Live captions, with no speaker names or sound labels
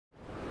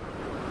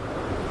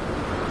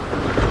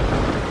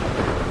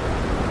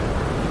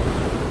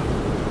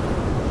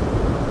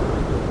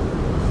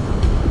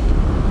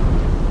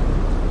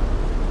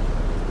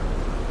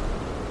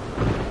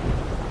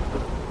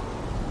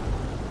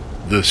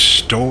The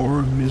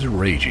storm is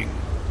raging.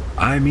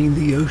 I mean,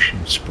 the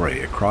ocean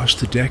spray across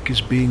the deck is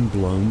being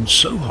blown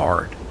so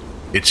hard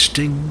it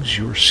stings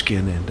your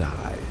skin and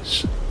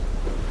eyes.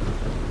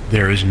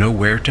 There is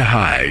nowhere to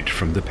hide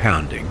from the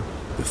pounding,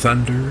 the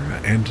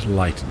thunder and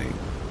lightning.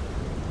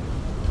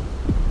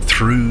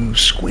 Through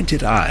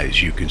squinted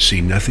eyes you can see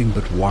nothing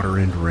but water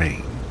and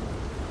rain.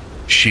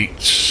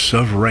 Sheets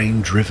of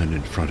rain driven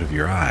in front of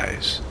your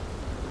eyes.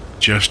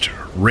 Just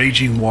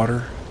raging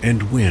water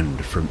and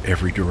wind from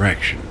every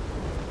direction.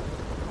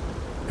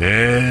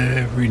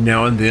 Every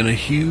now and then a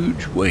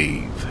huge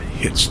wave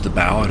hits the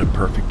bow at a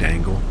perfect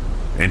angle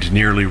and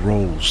nearly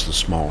rolls the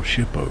small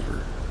ship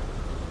over.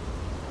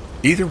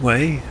 Either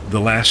way, the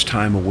last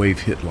time a wave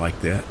hit like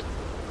that,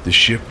 the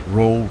ship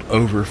rolled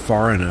over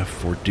far enough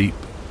for deep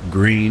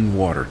green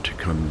water to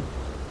come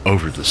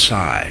over the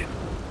side.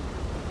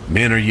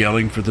 Men are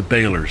yelling for the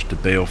bailers to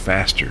bail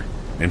faster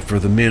and for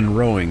the men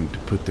rowing to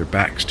put their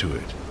backs to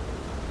it.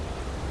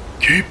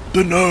 "Keep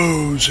the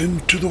nose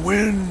into the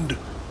wind,"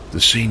 the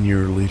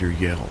senior leader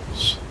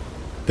yells.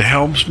 The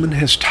helmsman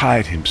has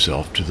tied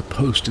himself to the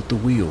post at the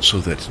wheel so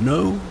that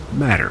no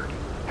matter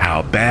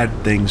how bad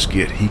things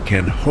get, he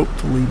can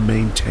hopefully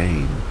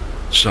maintain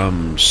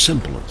some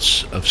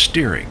semblance of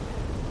steering,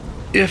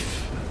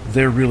 if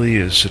there really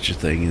is such a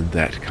thing in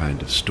that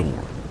kind of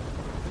storm.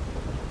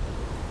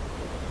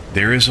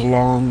 There is a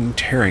long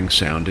tearing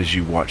sound as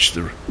you watch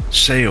the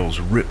sails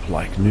rip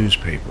like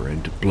newspaper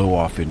and blow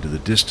off into the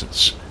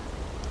distance,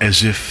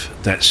 as if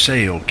that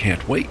sail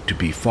can't wait to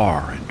be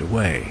far and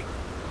away.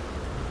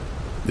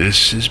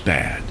 This is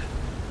bad.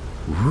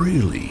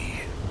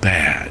 Really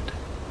bad.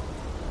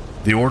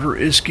 The order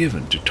is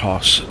given to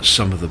toss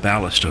some of the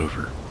ballast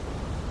over.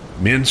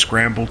 Men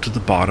scramble to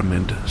the bottom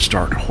and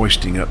start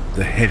hoisting up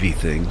the heavy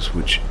things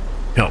which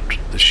helped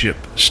the ship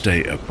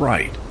stay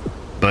upright,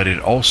 but it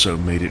also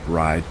made it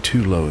ride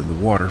too low in the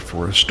water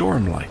for a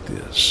storm like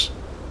this.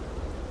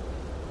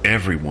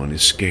 Everyone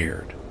is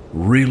scared,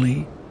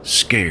 really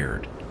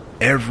scared.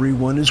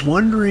 Everyone is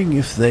wondering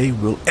if they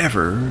will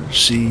ever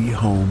see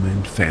home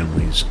and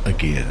families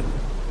again.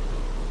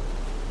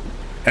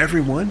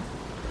 Everyone,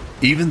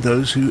 even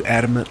those who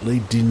adamantly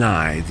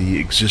deny the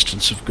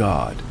existence of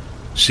God,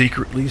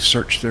 secretly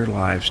search their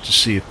lives to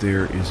see if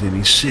there is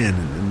any sin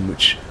in them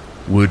which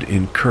would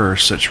incur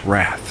such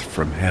wrath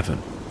from heaven,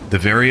 the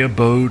very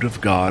abode of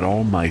God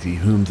Almighty,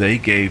 whom they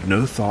gave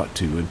no thought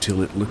to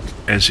until it looked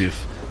as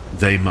if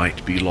they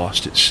might be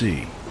lost at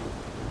sea.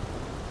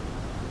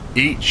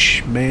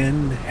 Each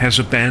man has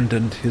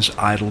abandoned his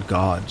idol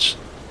gods,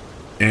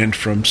 and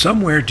from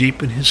somewhere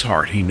deep in his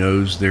heart he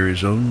knows there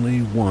is only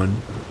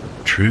one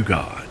true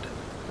God.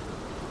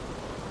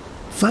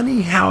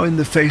 Funny how in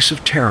the face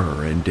of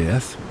terror and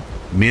death,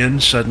 men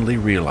suddenly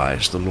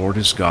realize the Lord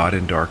is God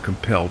and are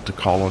compelled to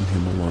call on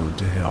Him alone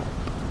to help.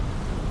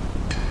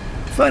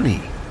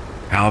 Funny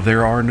how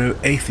there are no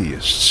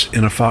atheists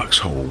in a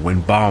foxhole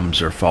when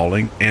bombs are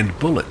falling and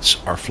bullets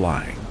are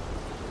flying.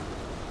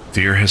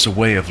 Fear has a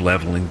way of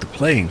leveling the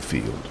playing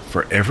field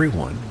for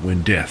everyone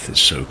when death is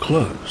so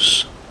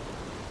close.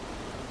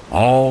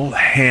 All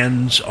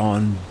hands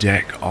on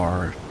deck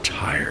are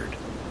tired,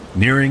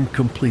 nearing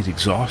complete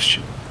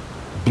exhaustion,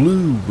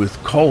 blue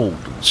with cold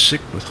and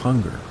sick with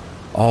hunger,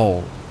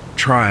 all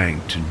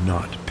trying to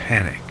not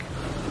panic.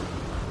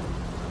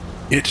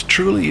 It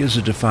truly is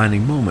a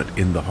defining moment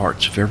in the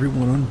hearts of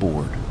everyone on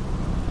board.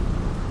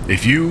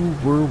 If you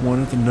were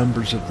one of the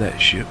numbers of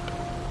that ship,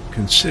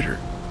 consider,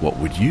 what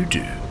would you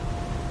do?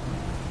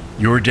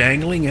 You're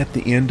dangling at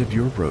the end of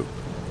your rope.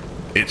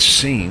 It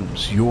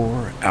seems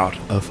you're out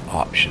of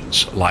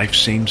options. Life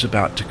seems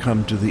about to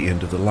come to the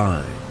end of the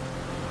line.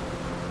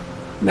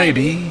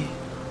 Maybe,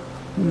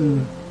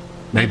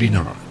 maybe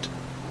not.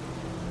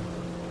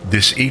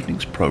 This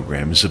evening's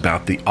program is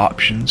about the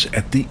options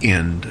at the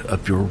end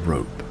of your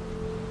rope.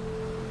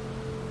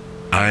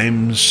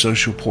 I'm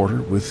Social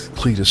Porter with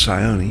Cletus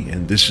Ione,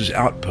 and this is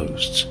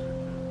Outposts,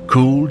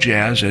 cool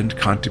jazz and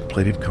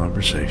contemplative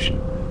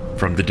conversation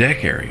from the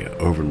deck area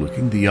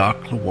overlooking the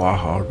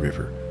Ocklawaha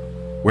River,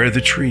 where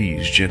the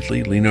trees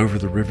gently lean over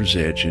the river's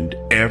edge and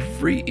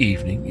every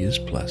evening is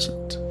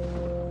pleasant.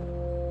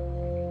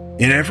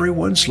 In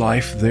everyone's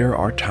life there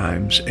are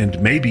times and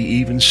maybe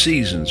even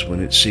seasons when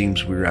it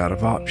seems we're out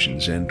of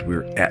options and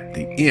we're at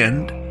the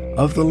end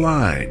of the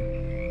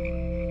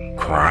line.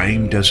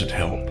 Crying doesn't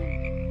help.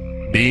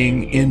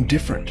 Being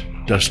indifferent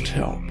doesn't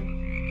help.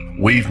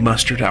 We've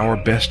mustered our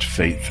best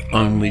faith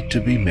only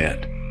to be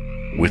met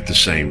with the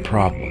same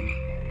problem.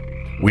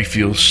 We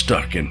feel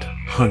stuck and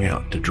hung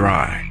out to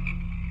dry.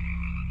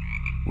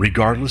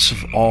 Regardless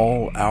of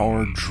all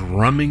our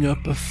drumming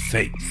up of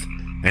faith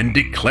and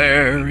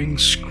declaring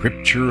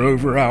scripture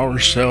over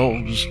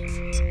ourselves,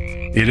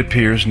 it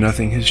appears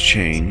nothing has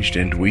changed,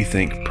 and we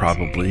think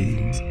probably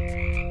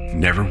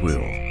never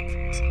will.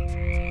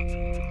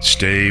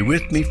 Stay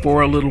with me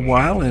for a little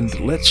while and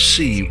let's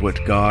see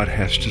what God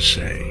has to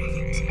say,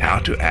 how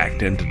to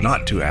act and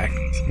not to act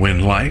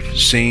when life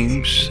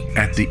seems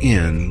at the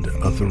end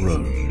of the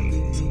road.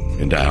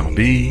 And I'll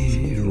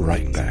be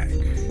right back.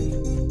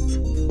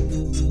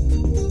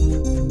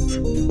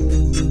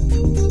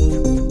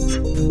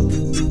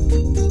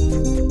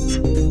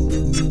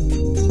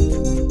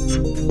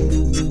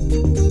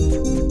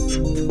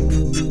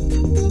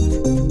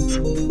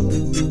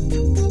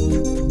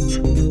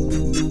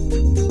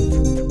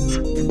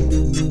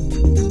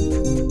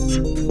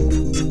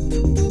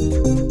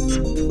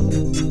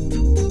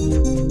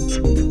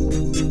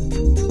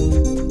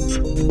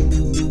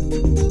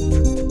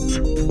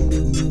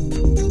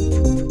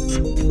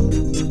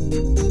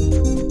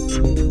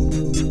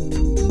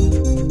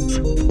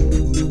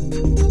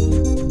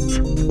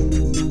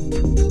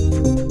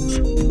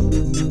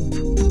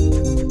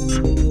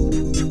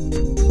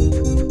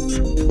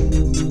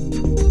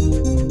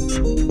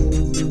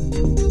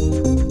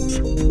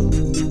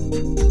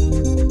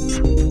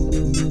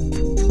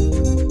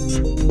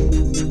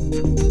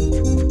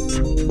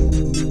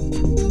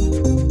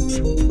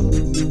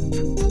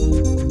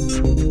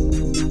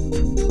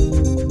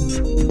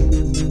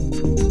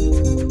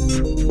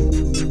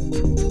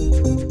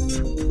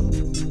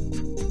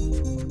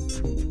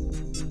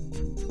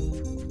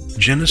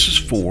 Genesis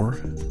 4,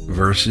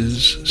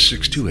 verses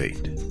 6 to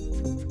 8.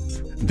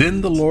 Then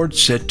the Lord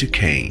said to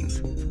Cain,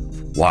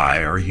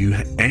 "Why are you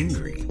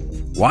angry?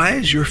 Why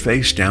is your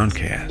face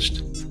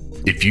downcast?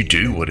 If you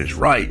do what is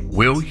right,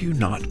 will you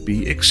not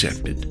be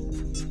accepted?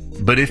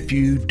 But if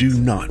you do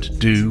not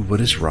do what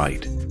is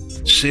right,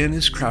 sin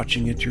is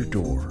crouching at your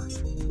door.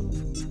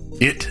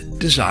 It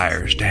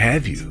desires to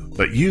have you,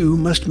 but you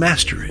must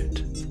master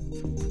it."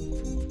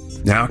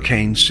 Now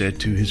Cain said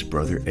to his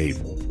brother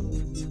Abel,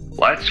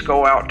 "Let's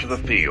go out to the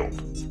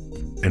field."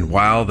 And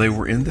while they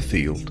were in the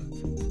field,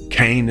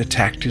 Cain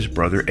attacked his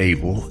brother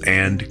Abel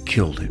and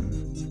killed him.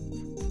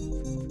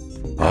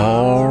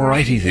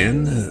 Alrighty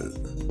then.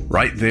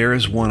 Right there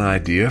is one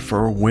idea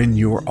for when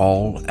you're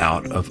all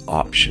out of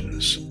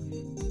options.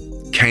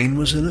 Cain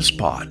was in a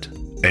spot,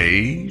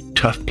 a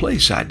tough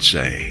place, I'd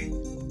say.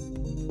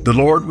 The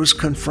Lord was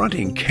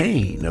confronting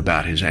Cain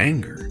about his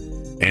anger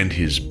and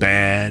his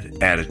bad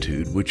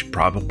attitude, which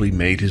probably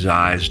made his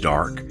eyes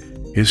dark,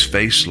 his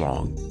face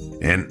long,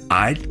 and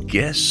I'd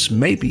guess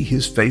maybe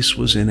his face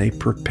was in a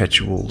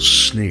perpetual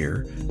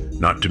sneer,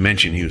 not to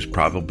mention he was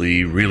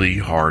probably really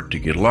hard to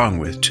get along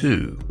with,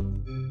 too.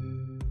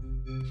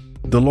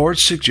 The Lord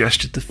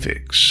suggested the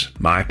fix.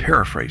 My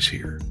paraphrase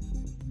here.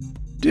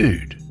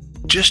 Dude,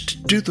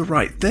 just do the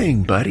right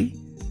thing, buddy,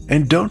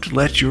 and don't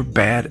let your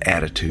bad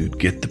attitude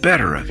get the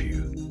better of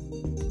you.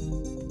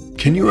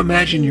 Can you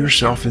imagine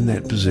yourself in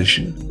that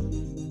position?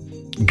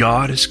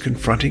 God is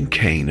confronting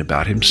Cain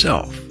about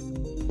himself.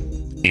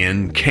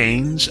 In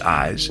Cain's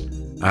eyes,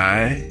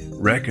 I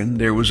reckon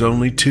there was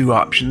only two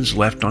options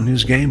left on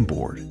his game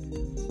board.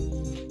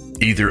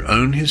 Either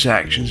own his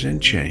actions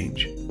and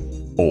change,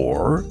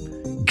 or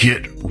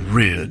get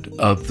rid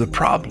of the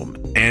problem.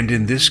 And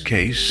in this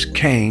case,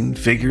 Cain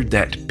figured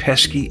that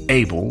pesky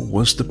Abel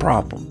was the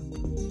problem.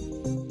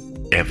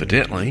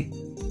 Evidently,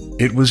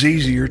 it was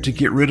easier to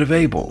get rid of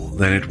Abel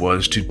than it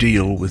was to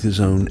deal with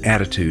his own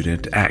attitude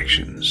and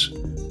actions.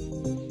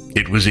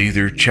 It was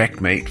either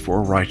checkmate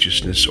for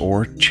righteousness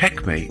or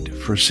checkmate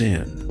for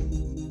sin.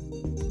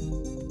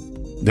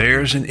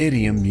 There's an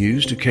idiom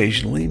used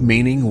occasionally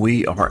meaning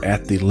we are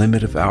at the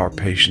limit of our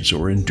patience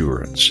or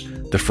endurance.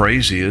 The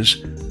phrase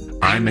is,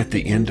 "I'm at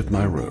the end of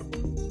my rope."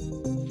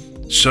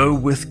 So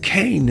with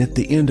Cain at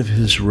the end of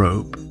his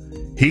rope,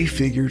 he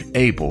figured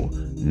Abel,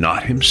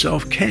 not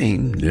himself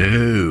Cain,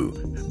 no,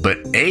 but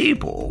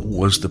Abel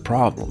was the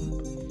problem.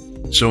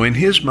 So in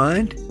his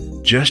mind,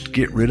 just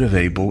get rid of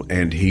Abel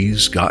and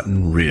he's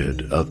gotten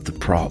rid of the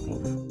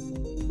problem.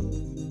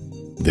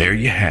 There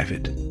you have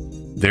it.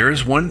 There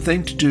is one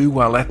thing to do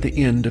while at the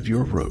end of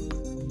your rope.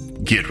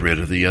 Get rid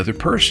of the other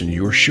person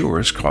you're sure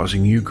is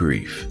causing you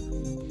grief.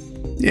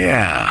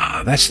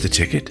 Yeah, that's the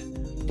ticket.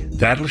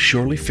 That'll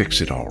surely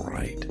fix it all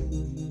right.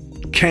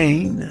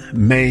 Cain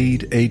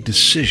made a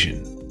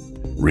decision,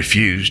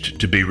 refused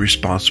to be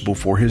responsible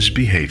for his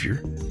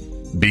behavior,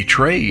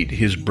 betrayed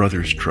his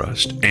brother's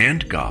trust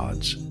and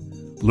God's,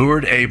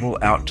 lured Abel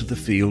out to the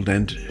field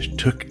and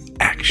took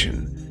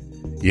action.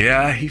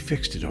 Yeah, he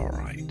fixed it all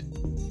right.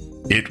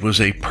 It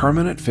was a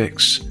permanent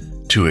fix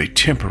to a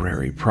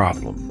temporary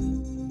problem.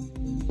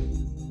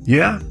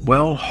 Yeah,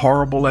 well,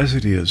 horrible as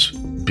it is,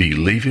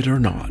 believe it or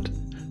not,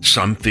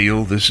 some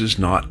feel this is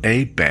not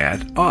a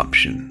bad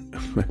option.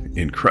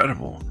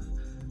 Incredible.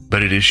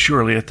 But it is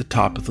surely at the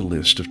top of the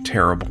list of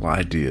terrible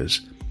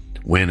ideas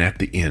when at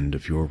the end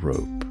of your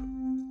rope.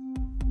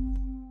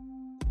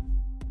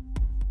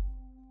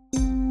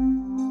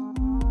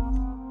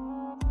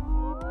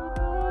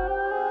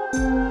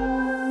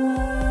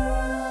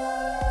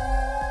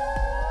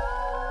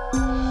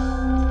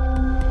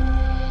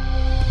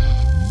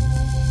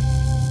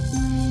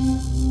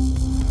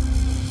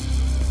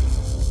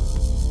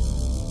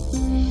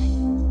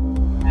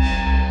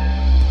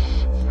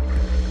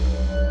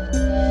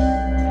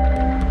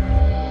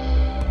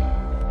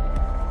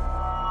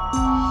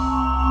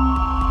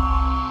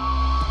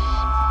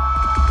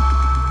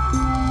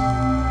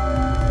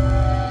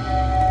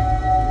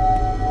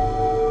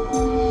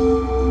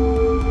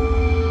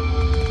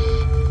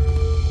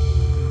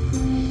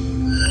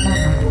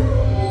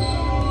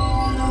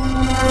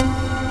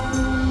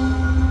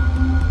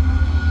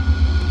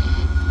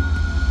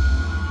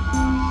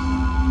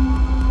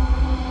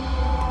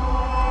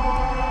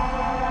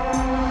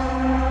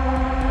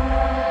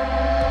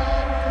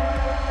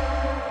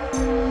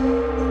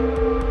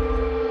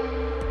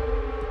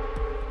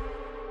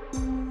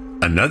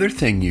 Another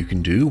thing you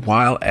can do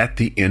while at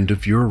the end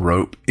of your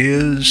rope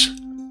is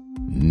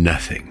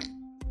nothing.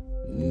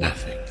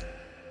 Nothing.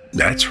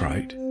 That's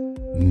right,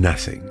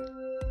 nothing.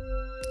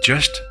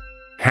 Just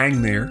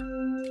hang there,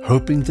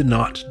 hoping the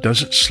knot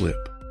doesn't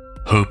slip,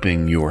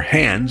 hoping your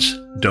hands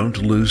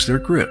don't lose their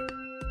grip,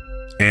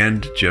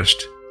 and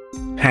just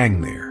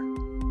hang there,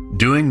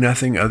 doing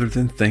nothing other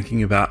than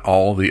thinking about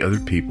all the other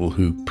people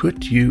who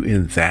put you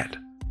in that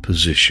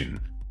position,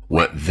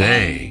 what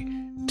they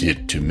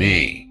did to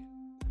me,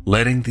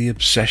 letting the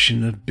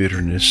obsession of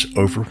bitterness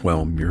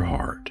overwhelm your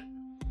heart.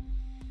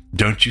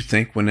 Don't you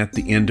think when at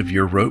the end of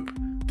your rope,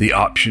 The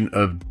option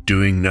of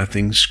doing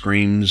nothing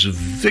screams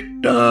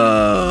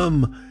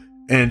victim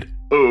and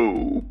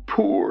oh,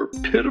 poor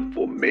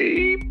pitiful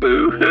me,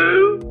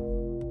 boo-hoo.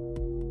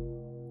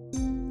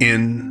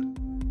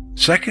 In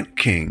 2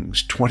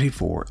 Kings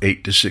 24,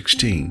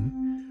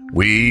 8-16,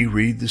 we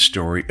read the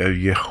story of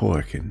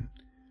Jehoiakim.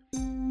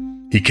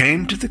 He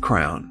came to the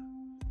crown,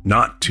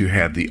 not to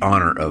have the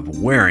honor of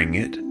wearing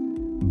it,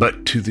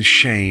 but to the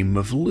shame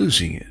of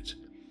losing it.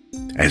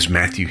 As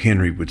Matthew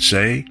Henry would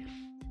say,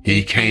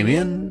 he came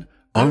in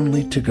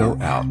only to go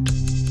out.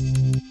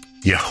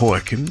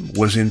 Jehoiakim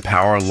was in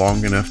power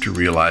long enough to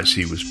realize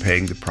he was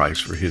paying the price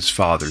for his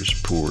father's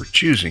poor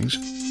choosings,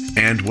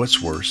 and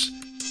what's worse,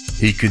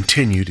 he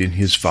continued in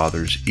his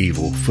father's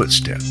evil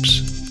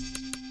footsteps.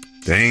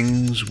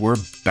 Things were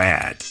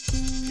bad.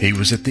 He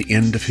was at the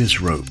end of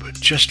his rope,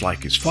 just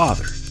like his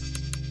father.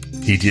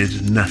 He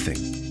did nothing.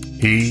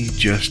 He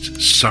just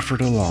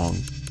suffered along,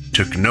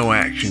 took no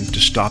action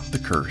to stop the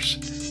curse,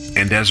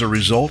 and as a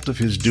result of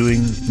his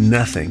doing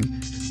nothing,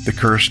 the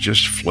curse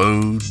just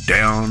flowed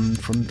down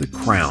from the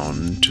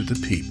crown to the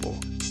people.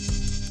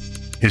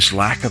 His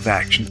lack of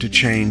action to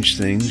change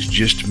things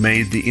just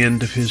made the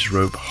end of his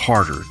rope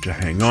harder to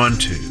hang on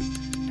to,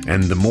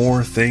 and the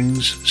more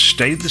things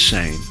stayed the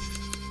same,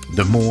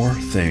 the more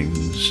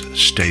things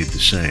stayed the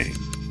same.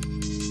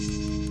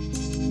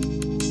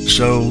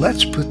 So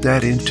let's put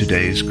that in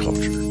today's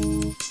culture.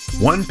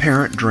 One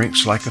parent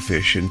drinks like a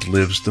fish and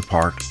lives the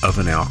part of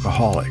an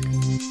alcoholic.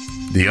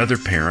 The other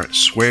parent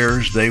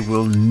swears they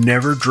will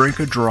never drink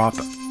a drop,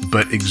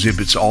 but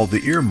exhibits all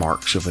the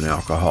earmarks of an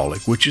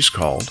alcoholic, which is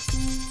called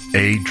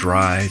a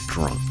dry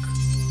drunk.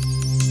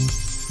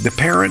 The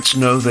parents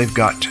know they've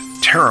got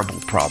terrible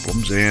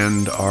problems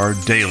and are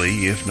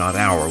daily, if not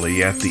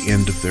hourly, at the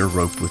end of their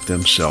rope with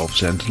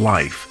themselves and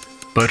life.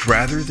 But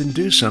rather than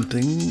do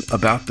something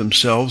about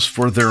themselves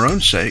for their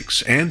own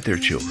sakes and their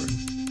children,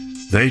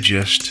 they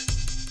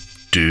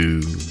just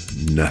do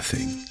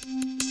nothing.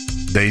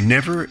 They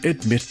never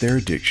admit their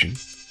addiction,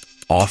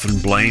 often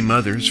blame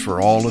others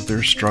for all of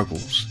their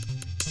struggles,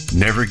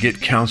 never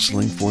get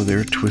counseling for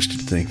their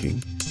twisted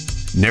thinking,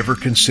 never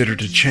consider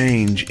to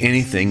change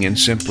anything, and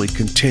simply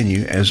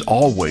continue as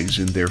always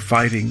in their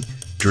fighting,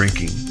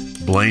 drinking,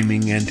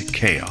 blaming, and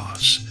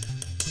chaos.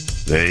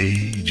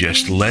 They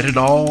just let it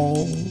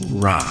all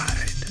ride.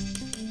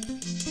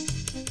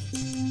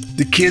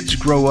 The kids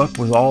grow up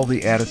with all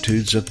the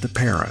attitudes of the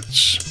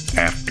parents.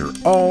 After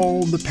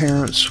all, the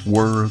parents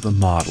were the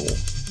model.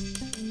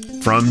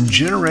 From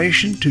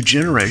generation to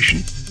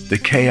generation, the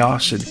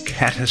chaos and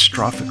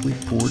catastrophically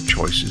poor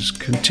choices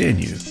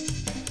continue.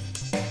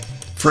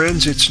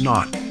 Friends, it's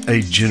not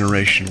a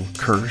generational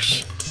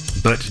curse,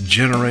 but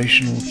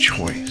generational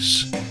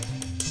choice.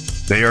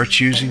 They are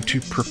choosing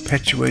to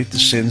perpetuate the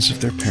sins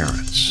of their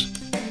parents.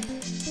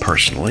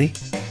 Personally,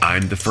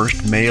 I'm the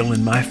first male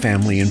in my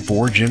family in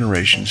 4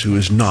 generations who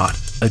is not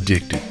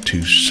addicted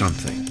to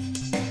something.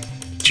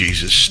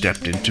 Jesus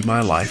stepped into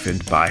my life,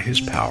 and by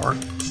his power,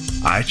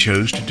 I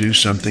chose to do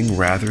something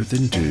rather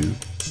than do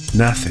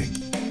nothing.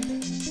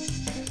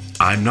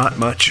 I'm not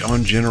much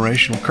on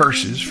generational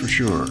curses for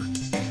sure,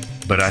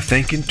 but I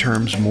think in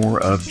terms more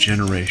of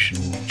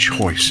generational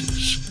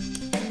choices.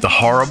 The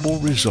horrible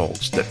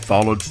results that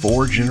followed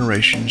 4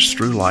 generations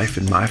through life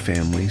in my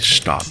family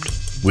stopped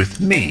with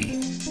me.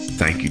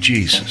 Thank you,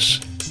 Jesus.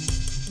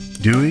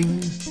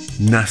 Doing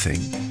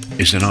nothing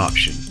is an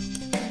option.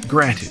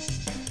 Granted,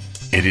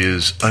 it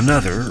is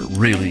another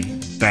really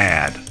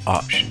bad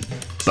option,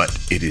 but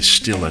it is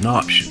still an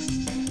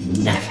option.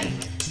 Nothing.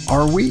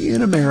 Are we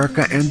in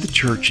America and the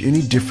church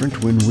any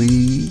different when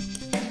we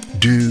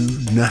do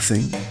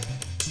nothing?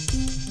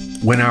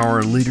 When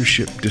our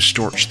leadership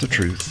distorts the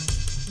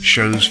truth,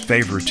 shows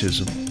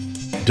favoritism,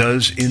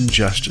 does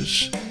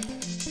injustice,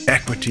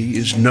 equity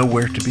is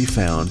nowhere to be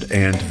found,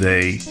 and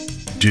they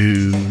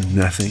do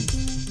nothing?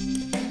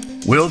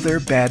 Will their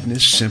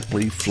badness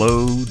simply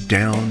flow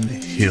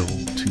downhill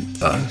to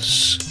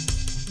us?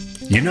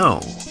 You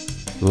know,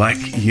 like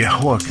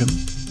Jehoiakim,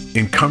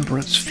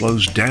 encumbrance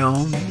flows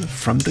down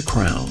from the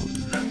crown.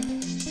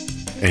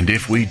 And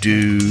if we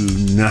do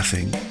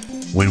nothing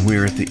when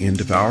we're at the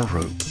end of our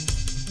rope,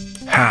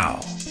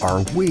 how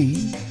are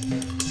we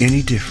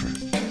any different?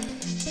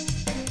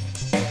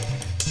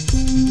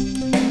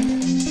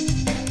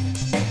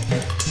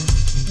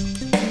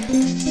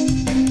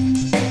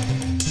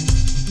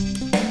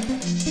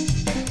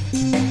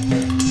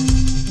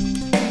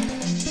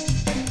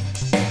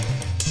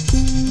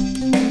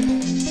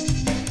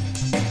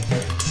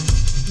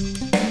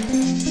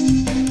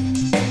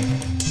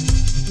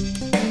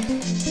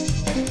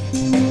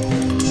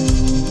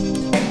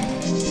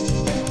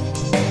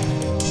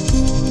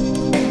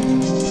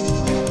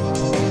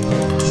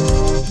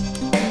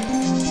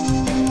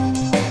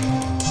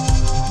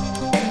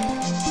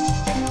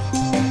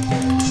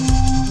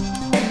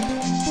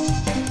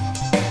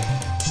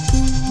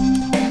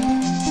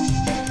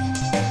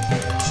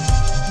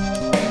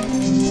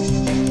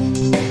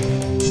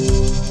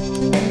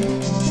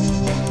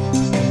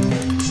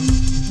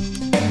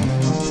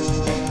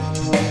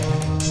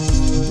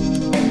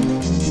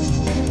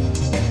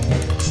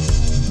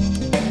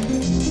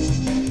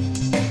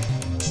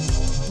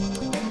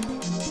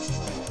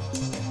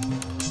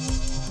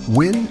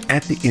 When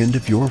at the end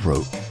of your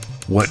rope,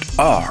 what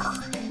are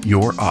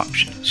your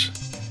options?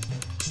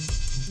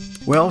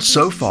 Well,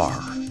 so far,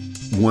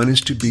 one is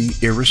to be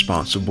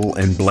irresponsible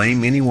and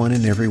blame anyone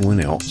and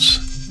everyone else.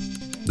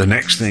 The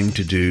next thing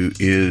to do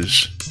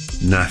is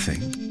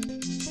nothing,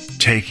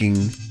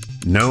 taking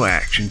no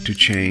action to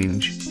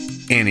change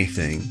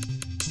anything.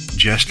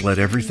 Just let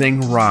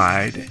everything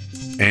ride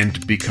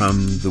and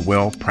become the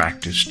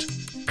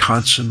well-practiced,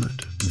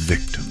 consummate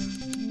victim.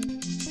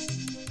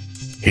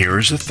 Here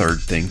is a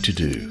third thing to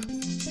do.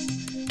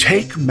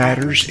 Take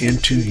matters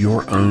into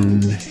your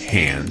own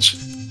hands,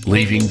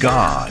 leaving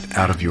God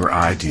out of your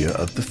idea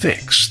of the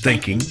fix,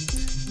 thinking,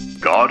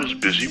 God is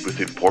busy with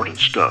important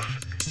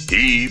stuff.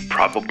 He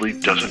probably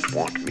doesn't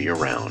want me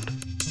around.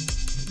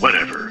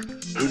 Whatever,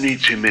 who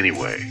needs him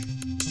anyway?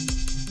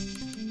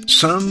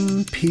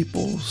 Some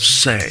people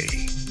say,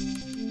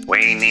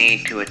 we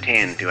need to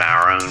attend to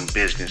our own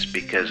business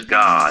because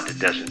God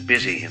doesn't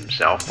busy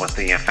himself with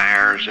the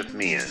affairs of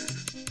men.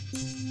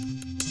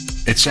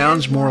 It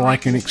sounds more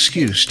like an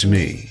excuse to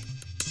me.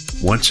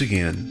 Once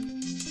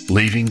again,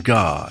 leaving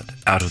God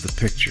out of the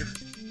picture.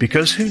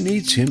 Because who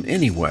needs him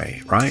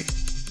anyway, right?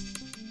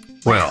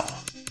 Well,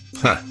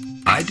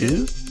 I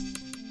do.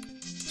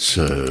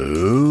 So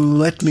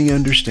let me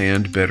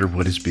understand better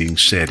what is being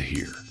said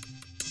here.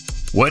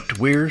 What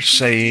we're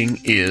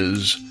saying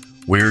is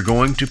we're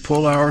going to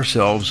pull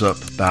ourselves up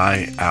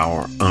by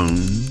our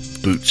own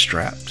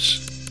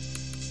bootstraps.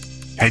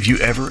 Have you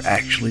ever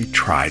actually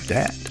tried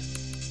that?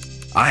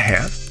 I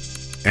have,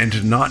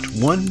 and not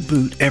one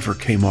boot ever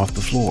came off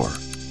the floor.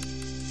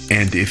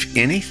 And if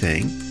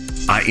anything,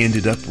 I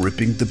ended up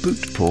ripping the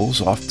boot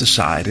pulls off the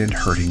side and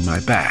hurting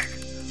my back,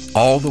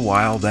 all the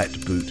while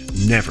that boot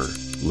never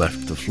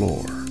left the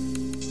floor.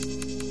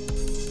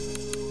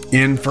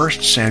 In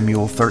 1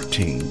 Samuel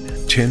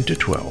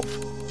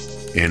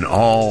 13:10-12, in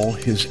all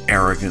his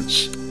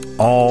arrogance,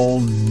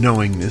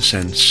 all-knowingness,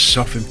 and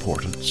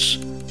self-importance,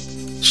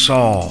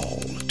 Saul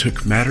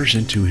took matters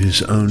into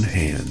his own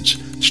hands,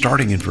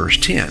 starting in verse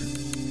 10.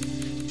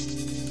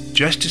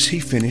 Just as he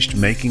finished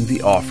making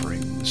the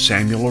offering,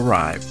 Samuel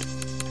arrived,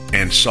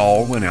 and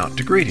Saul went out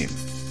to greet him.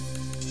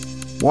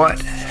 What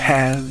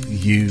have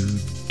you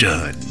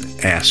done?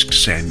 Asked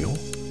Samuel.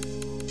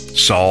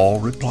 Saul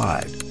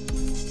replied,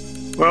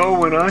 Well,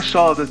 when I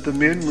saw that the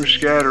men were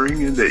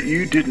scattering and that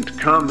you didn't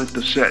come at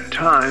the set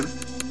time,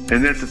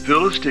 and that the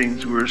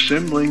Philistines were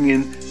assembling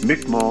in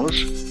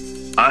Michmash,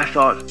 I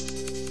thought,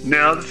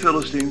 now the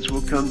Philistines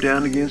will come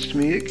down against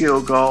me at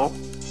Gilgal,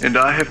 and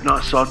I have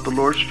not sought the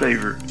Lord's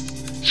favor.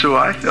 So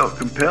I felt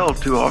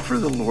compelled to offer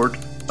the Lord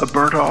a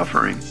burnt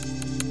offering.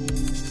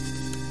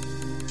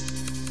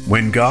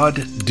 When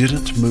God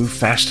didn't move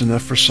fast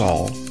enough for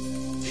Saul,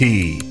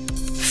 he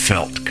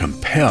felt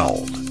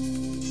compelled.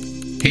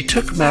 He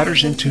took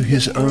matters into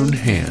his own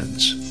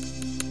hands.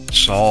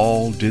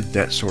 Saul did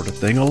that sort of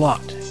thing a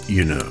lot,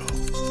 you know.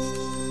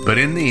 But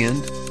in the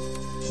end,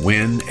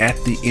 when at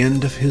the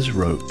end of his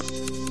rope,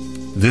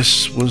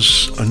 this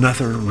was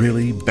another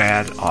really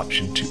bad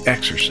option to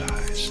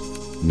exercise.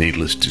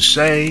 Needless to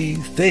say,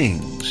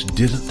 things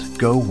didn't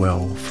go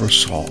well for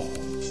Saul.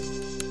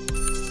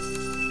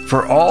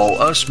 For all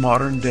us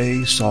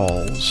modern-day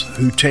Sauls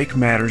who take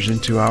matters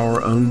into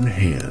our own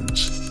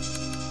hands,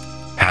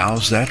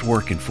 how's that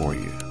working for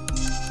you?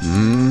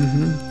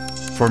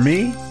 For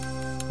me,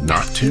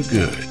 not too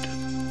good.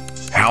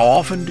 How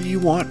often do you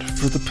want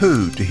for the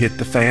poo to hit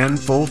the fan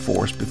full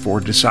force before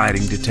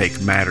deciding to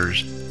take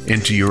matters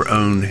into your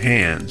own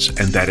hands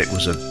and that it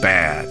was a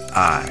bad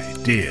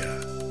idea?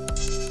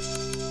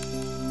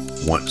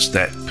 Once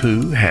that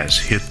poo has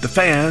hit the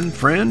fan,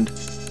 friend,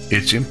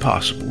 it's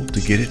impossible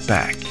to get it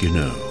back, you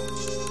know.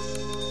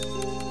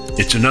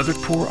 It's another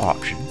poor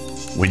option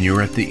when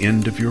you're at the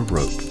end of your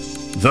rope,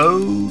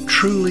 though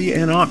truly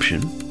an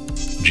option,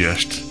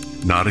 just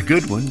not a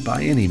good one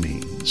by any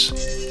means.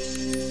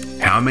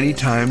 How many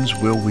times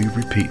will we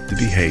repeat the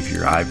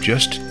behavior I've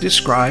just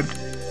described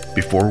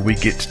before we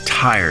get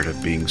tired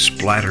of being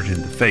splattered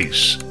in the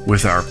face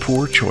with our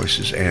poor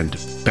choices and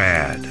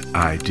bad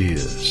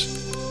ideas?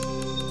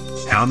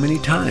 How many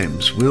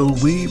times will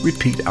we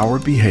repeat our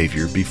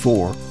behavior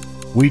before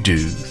we do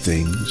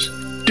things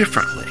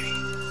differently?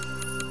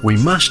 We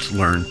must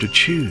learn to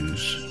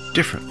choose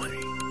differently.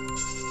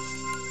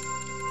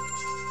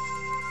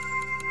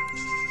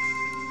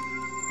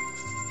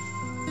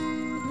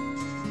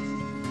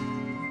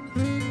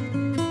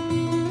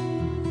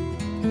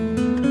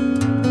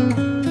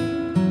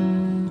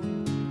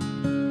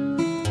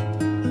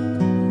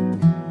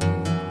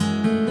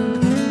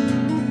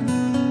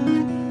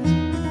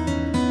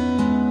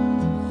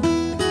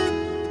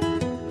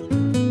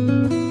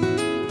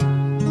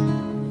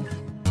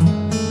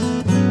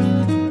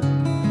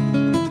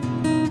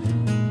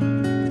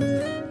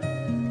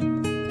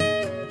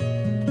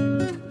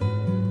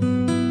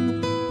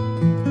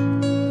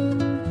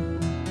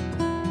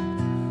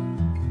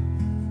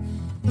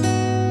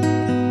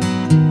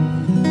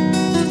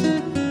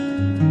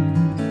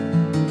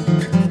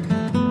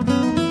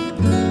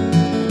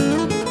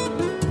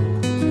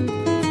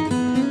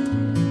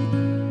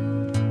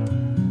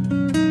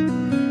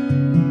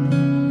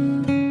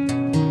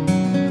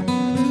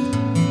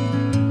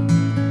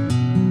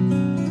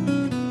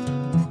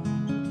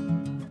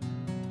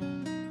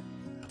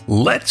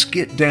 let's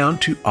get down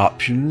to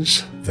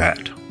options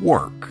that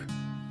work.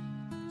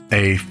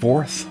 A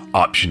fourth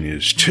option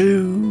is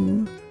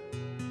to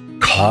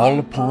call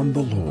upon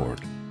the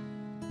Lord.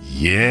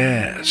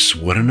 Yes,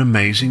 what an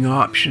amazing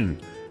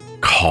option.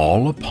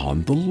 Call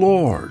upon the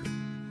Lord.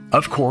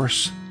 Of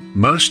course,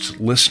 most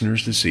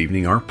listeners this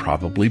evening are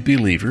probably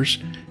believers,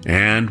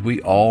 and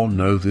we all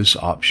know this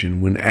option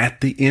when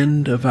at the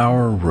end of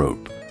our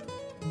rope.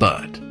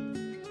 But,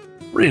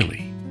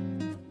 really,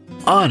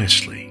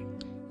 honestly,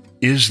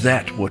 is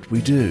that what we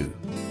do?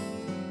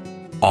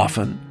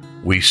 Often,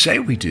 we say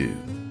we do,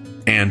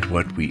 and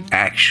what we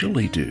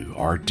actually do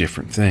are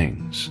different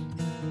things.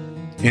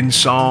 In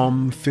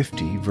Psalm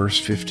 50, verse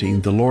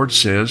 15, the Lord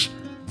says,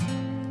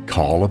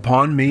 "Call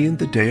upon me in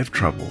the day of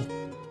trouble.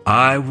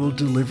 I will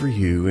deliver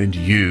you, and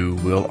you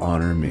will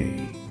honor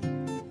me."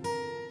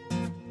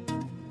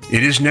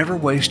 It is never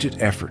wasted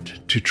effort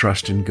to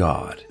trust in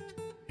God.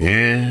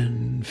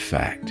 In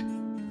fact,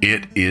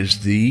 it is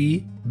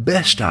the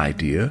best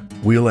idea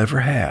we'll ever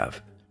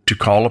have to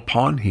call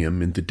upon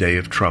Him in the day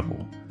of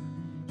trouble.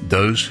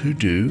 Those who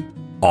do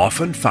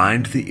often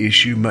find the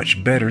issue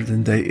much better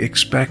than they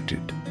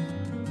expected.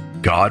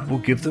 God will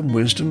give them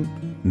wisdom,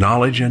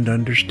 knowledge, and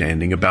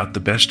understanding about the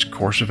best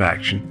course of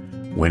action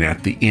when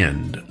at the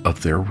end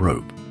of their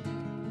rope.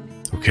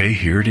 Okay,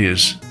 here it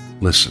is.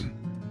 Listen,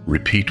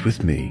 repeat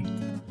with me.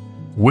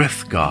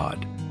 With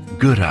God,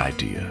 good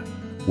idea.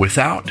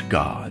 Without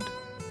God,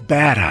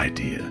 bad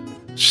idea.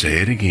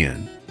 Say it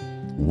again.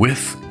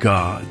 With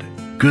God,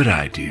 good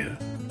idea.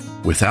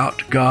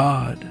 Without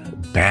God,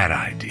 bad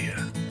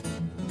idea.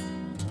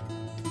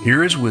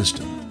 Here is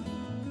wisdom.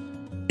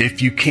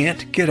 If you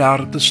can't get out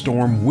of the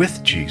storm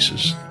with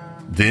Jesus,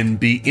 then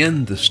be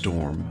in the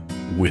storm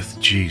with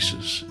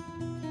Jesus.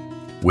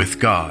 With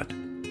God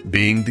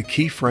being the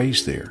key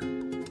phrase there.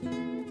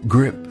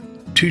 Grip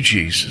to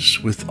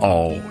Jesus with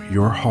all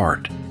your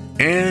heart.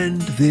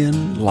 And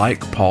then,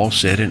 like Paul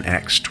said in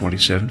Acts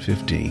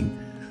 27:15,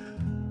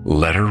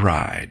 let her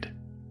ride.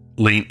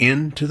 Lean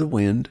into the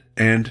wind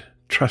and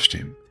trust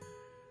Him.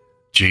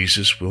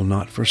 Jesus will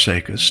not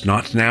forsake us,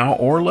 not now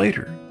or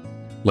later.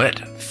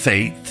 Let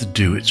faith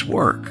do its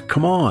work.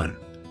 Come on.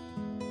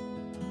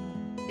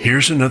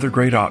 Here's another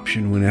great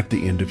option when at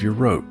the end of your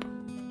rope.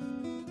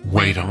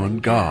 Wait on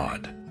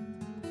God.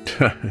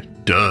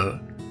 Duh.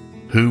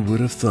 Who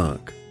would have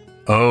thunk?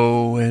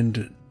 Oh,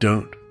 and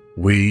don't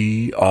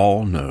we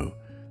all know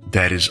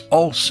that is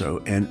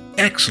also an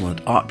excellent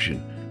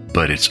option,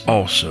 but it's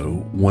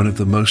also one of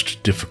the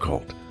most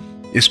difficult,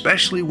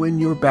 especially when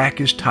your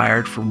back is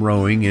tired from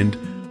rowing and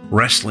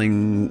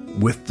wrestling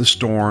with the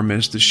storm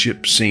as the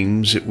ship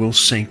seems it will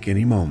sink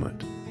any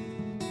moment.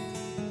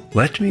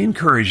 Let me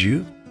encourage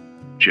you.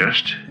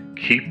 Just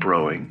keep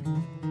rowing,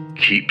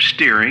 keep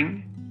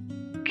steering,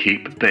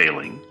 keep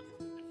bailing.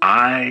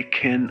 I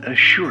can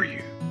assure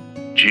you,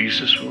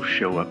 Jesus will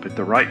show up at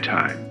the right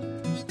time,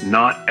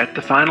 not at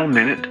the final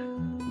minute,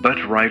 but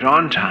right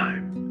on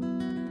time.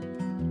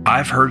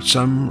 I've heard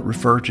some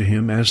refer to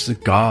Him as the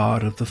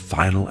God of the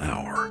final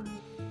hour,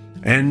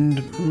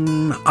 and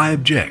I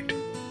object.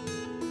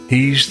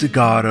 He's the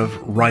God of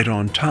right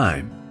on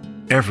time,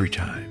 every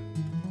time.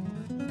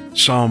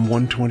 Psalm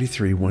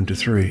 123,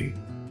 1-3.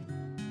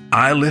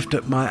 I lift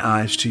up my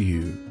eyes to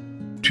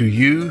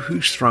you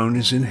whose throne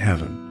is in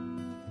heaven.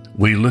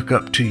 We look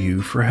up to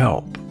you for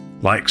help,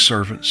 like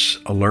servants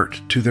alert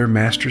to their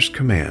master's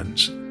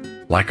commands,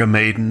 like a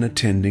maiden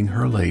attending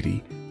her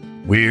lady.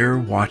 We're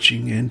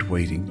watching and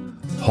waiting,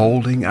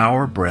 holding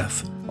our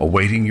breath,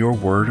 awaiting your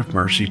word of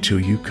mercy till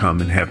you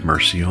come and have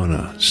mercy on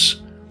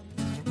us.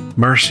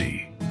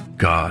 Mercy,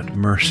 God,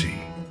 mercy.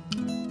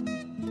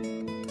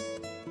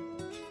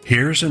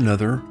 Here's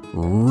another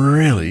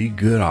really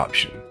good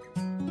option.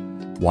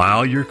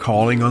 While you're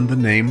calling on the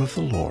name of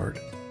the Lord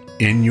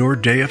in your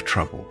day of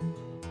trouble,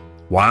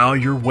 while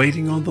you're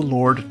waiting on the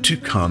Lord to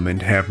come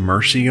and have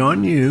mercy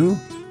on you,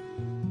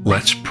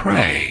 let's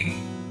pray.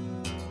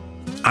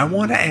 I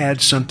want to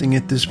add something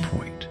at this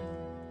point.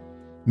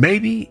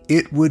 Maybe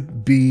it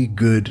would be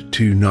good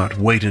to not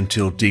wait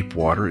until deep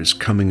water is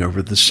coming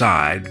over the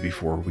side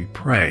before we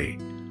pray.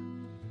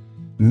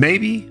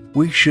 Maybe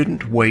we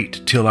shouldn't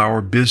wait till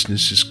our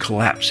business is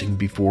collapsing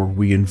before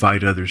we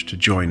invite others to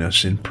join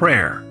us in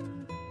prayer.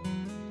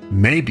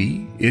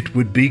 Maybe it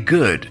would be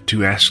good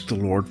to ask the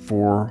Lord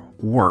for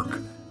work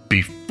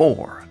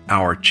before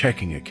our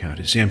checking account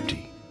is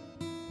empty.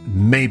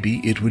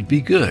 Maybe it would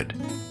be good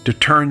to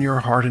turn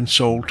your heart and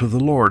soul to the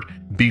Lord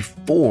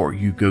before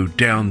you go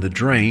down the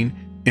drain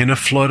in a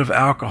flood of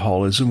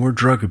alcoholism or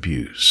drug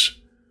abuse.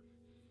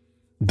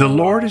 The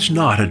Lord is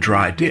not a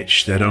dry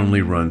ditch that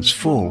only runs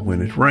full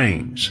when it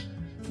rains,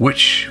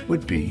 which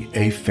would be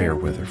a fair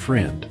weather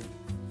friend.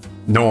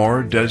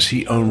 Nor does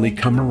He only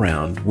come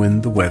around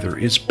when the weather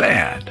is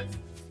bad.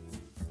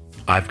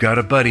 I've got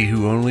a buddy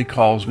who only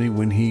calls me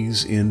when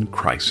he's in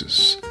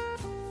crisis.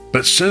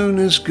 But soon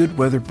as good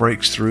weather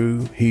breaks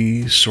through,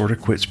 he sort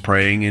of quits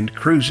praying and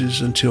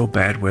cruises until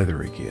bad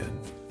weather again.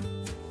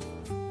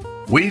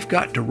 We've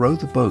got to row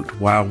the boat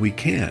while we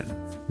can,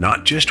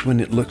 not just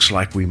when it looks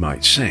like we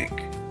might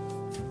sink.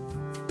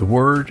 The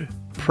word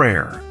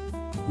prayer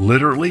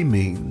literally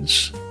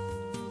means,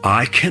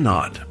 I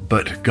cannot,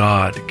 but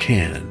God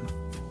can.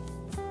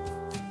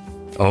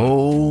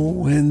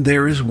 Oh, and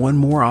there is one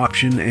more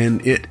option,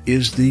 and it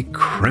is the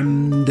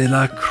creme de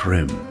la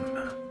creme.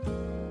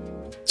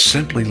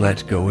 Simply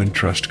let go and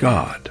trust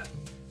God.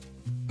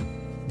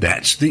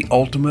 That's the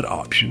ultimate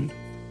option,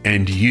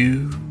 and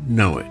you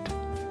know it.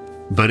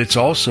 But it's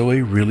also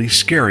a really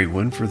scary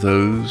one for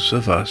those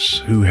of us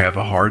who have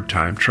a hard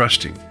time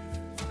trusting,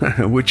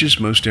 which is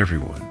most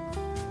everyone.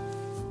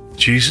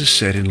 Jesus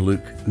said in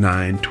Luke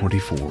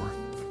 9:24,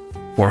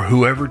 "For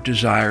whoever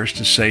desires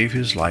to save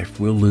his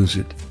life will lose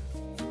it,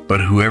 but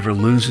whoever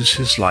loses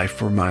his life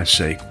for my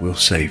sake will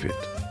save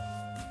it."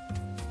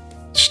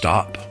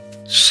 Stop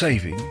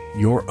saving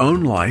your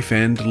own life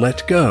and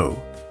let go.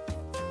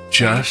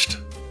 Just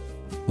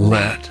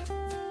let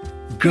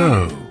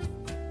go.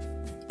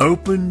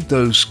 Open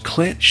those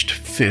clenched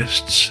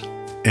fists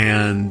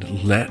and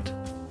let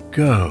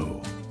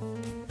go.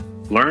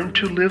 Learn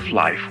to live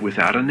life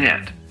without a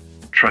net,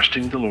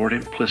 trusting the Lord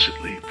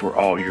implicitly for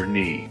all your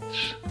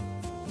needs.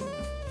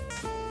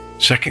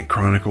 2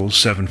 Chronicles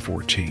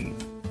 7:14.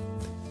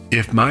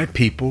 If my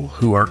people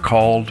who are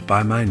called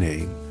by my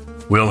name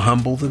will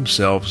humble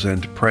themselves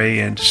and pray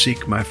and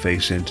seek my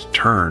face and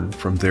turn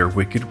from their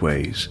wicked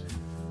ways,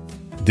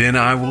 then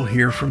I will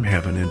hear from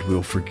heaven and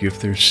will forgive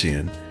their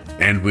sin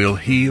and will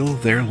heal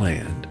their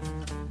land.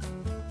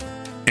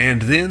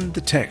 And then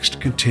the text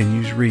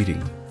continues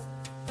reading,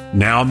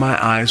 Now my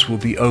eyes will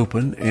be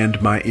open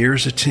and my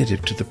ears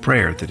attentive to the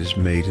prayer that is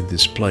made in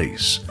this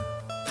place.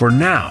 For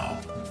now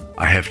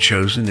I have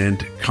chosen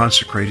and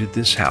consecrated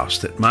this house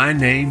that my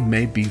name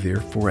may be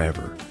there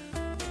forever.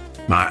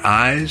 My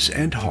eyes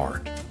and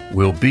heart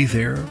will be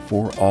there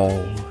for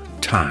all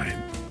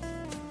time.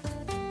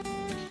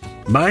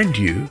 Mind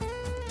you,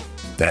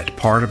 that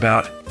part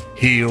about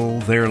heal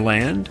their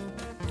land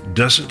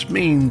doesn't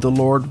mean the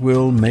Lord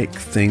will make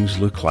things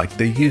look like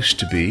they used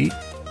to be,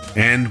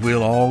 and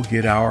we'll all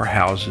get our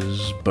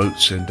houses,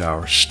 boats, and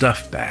our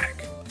stuff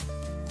back.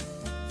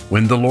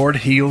 When the Lord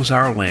heals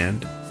our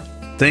land,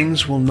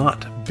 things will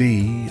not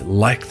be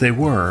like they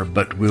were,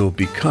 but will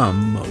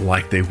become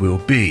like they will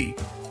be.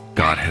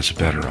 God has a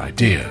better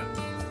idea.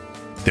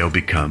 They'll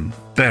become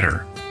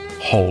better,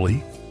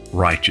 holy,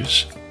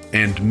 righteous,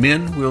 and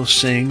men will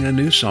sing a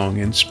new song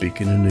and speak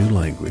in a new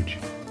language.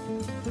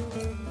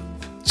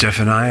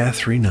 Zephaniah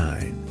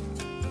 3:9.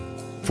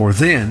 For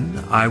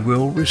then I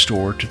will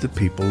restore to the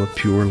people a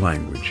pure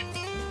language,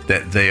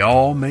 that they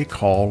all may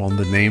call on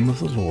the name of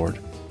the Lord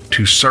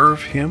to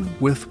serve him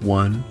with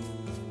one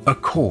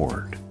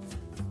accord.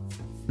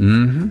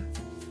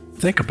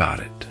 Think about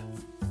it.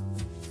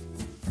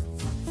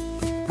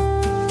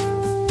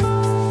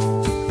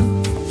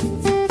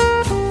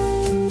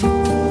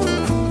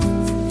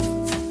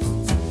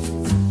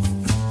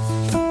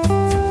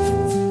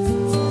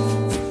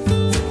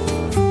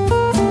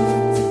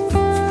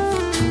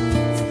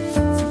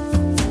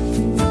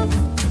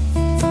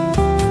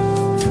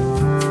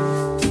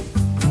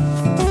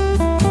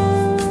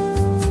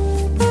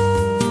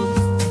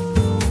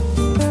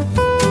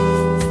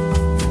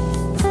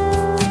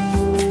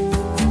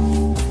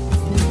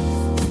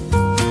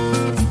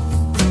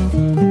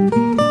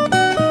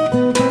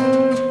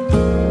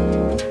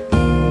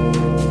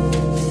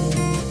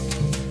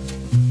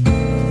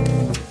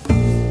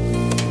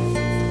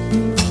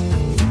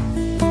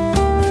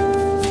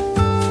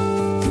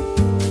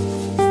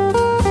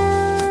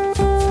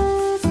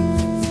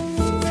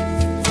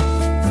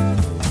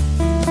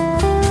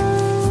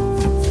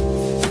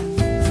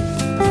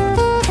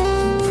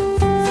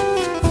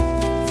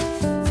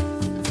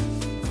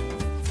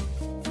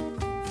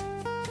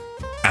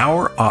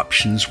 Our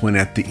options when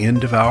at the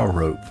end of our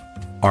rope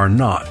are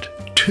not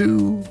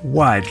too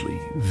widely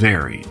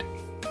varied.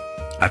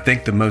 I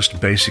think the most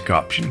basic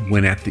option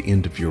when at the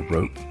end of your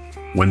rope,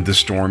 when the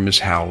storm is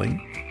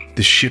howling,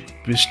 the ship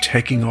is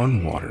taking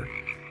on water,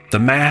 the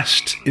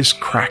mast is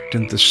cracked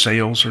and the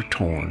sails are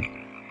torn,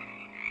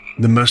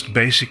 the most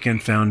basic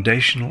and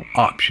foundational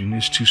option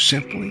is to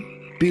simply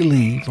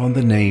believe on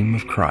the name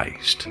of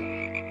Christ.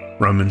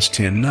 Romans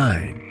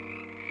 10:9.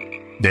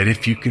 That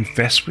if you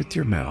confess with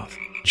your mouth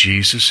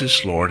Jesus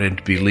is Lord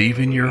and believe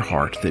in your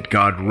heart that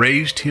God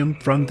raised him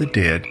from the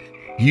dead,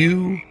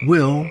 you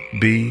will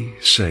be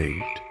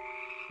saved.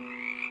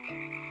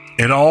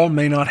 It all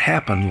may not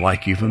happen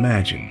like you've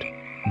imagined,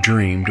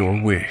 dreamed,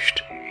 or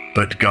wished,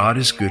 but God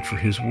is good for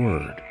his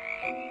word.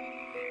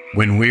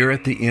 When we're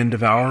at the end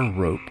of our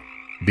rope,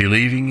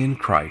 believing in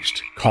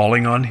Christ,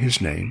 calling on his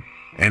name,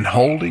 and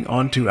holding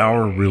on to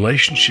our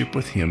relationship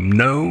with him,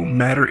 no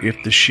matter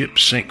if the ship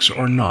sinks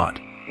or not,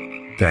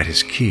 that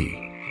is key.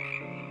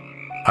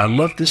 I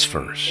love this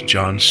verse,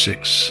 John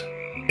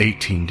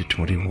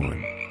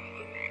 6:18-21.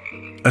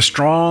 A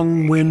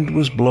strong wind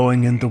was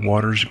blowing and the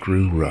waters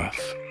grew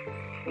rough.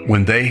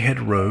 When they had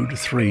rowed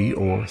 3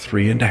 or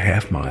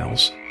 3.5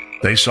 miles,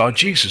 they saw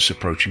Jesus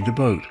approaching the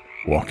boat,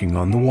 walking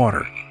on the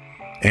water,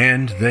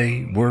 and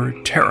they were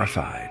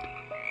terrified.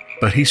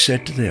 But he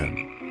said to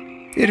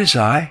them, "It is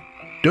I.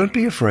 Don't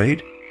be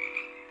afraid."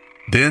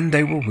 Then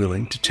they were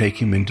willing to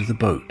take him into the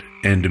boat,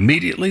 and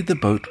immediately the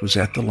boat was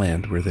at the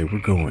land where they were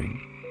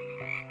going.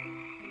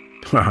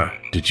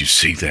 Did you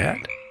see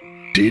that?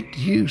 Did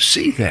you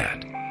see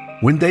that?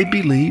 When they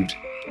believed,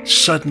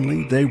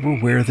 suddenly they were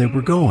where they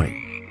were going.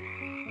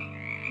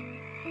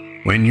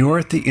 When you're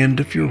at the end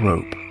of your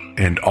rope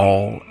and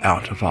all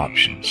out of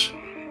options,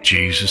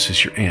 Jesus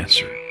is your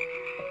answer.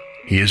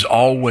 He is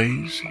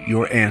always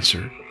your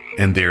answer,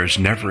 and there is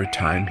never a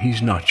time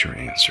He's not your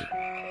answer.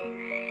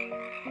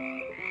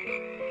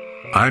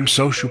 I'm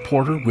Social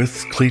Porter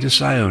with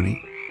Cletus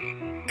Ione,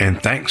 and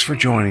thanks for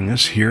joining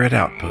us here at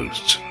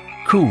Outposts,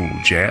 cool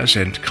jazz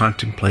and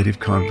contemplative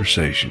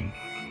conversation.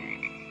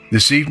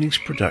 This evening's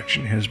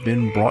production has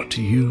been brought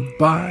to you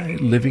by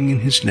Living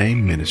in His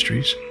Name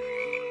Ministries.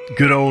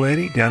 Good old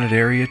Eddie down at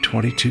Area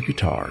 22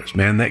 Guitars.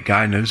 Man, that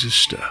guy knows his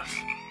stuff.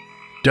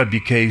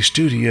 WK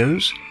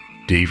Studios,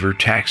 Deaver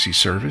Taxi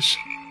Service,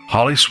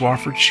 Holly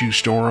Swafford Shoe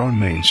Store on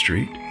Main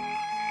Street,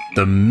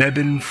 the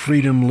Mebane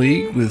Freedom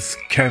League with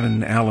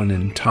Kevin, Allen,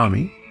 and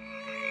Tommy,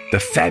 the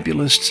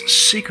fabulous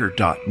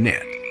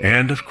Seeker.net,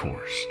 and of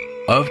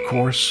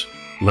course,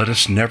 let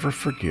us never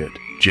forget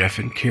Jeff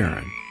and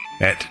Karen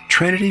at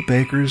Trinity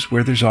Bakers,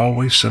 where there's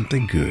always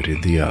something good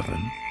in the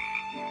oven.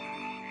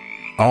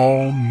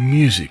 All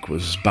music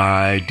was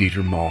by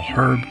Dieter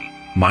Malherbe,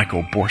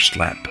 Michael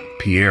Borstlap,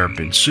 Pierre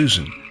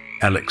Ben-Susan,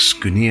 Alex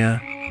Gunia,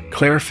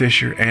 Claire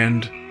Fisher,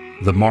 and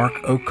the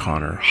Mark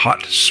O'Connor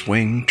Hot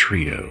Swing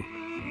Trio.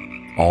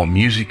 All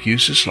music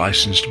use is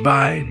licensed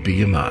by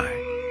BMI.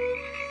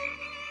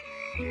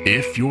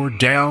 If you're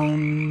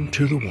down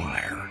to the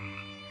wire,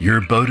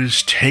 your boat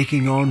is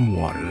taking on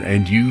water,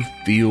 and you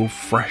feel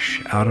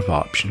fresh out of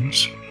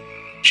options,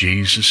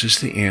 Jesus is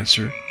the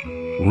answer.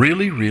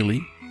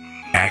 Really,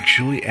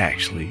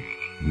 actually,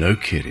 no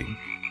kidding.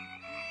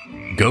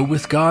 Go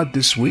with God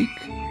this week,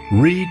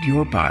 read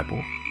your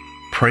Bible,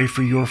 pray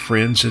for your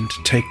friends, and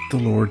take the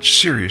Lord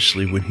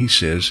seriously when He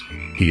says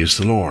He is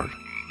the Lord.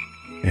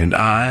 And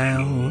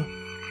I'll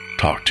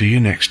talk to you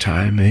next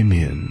time.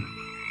 Amen.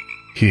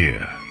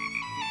 Here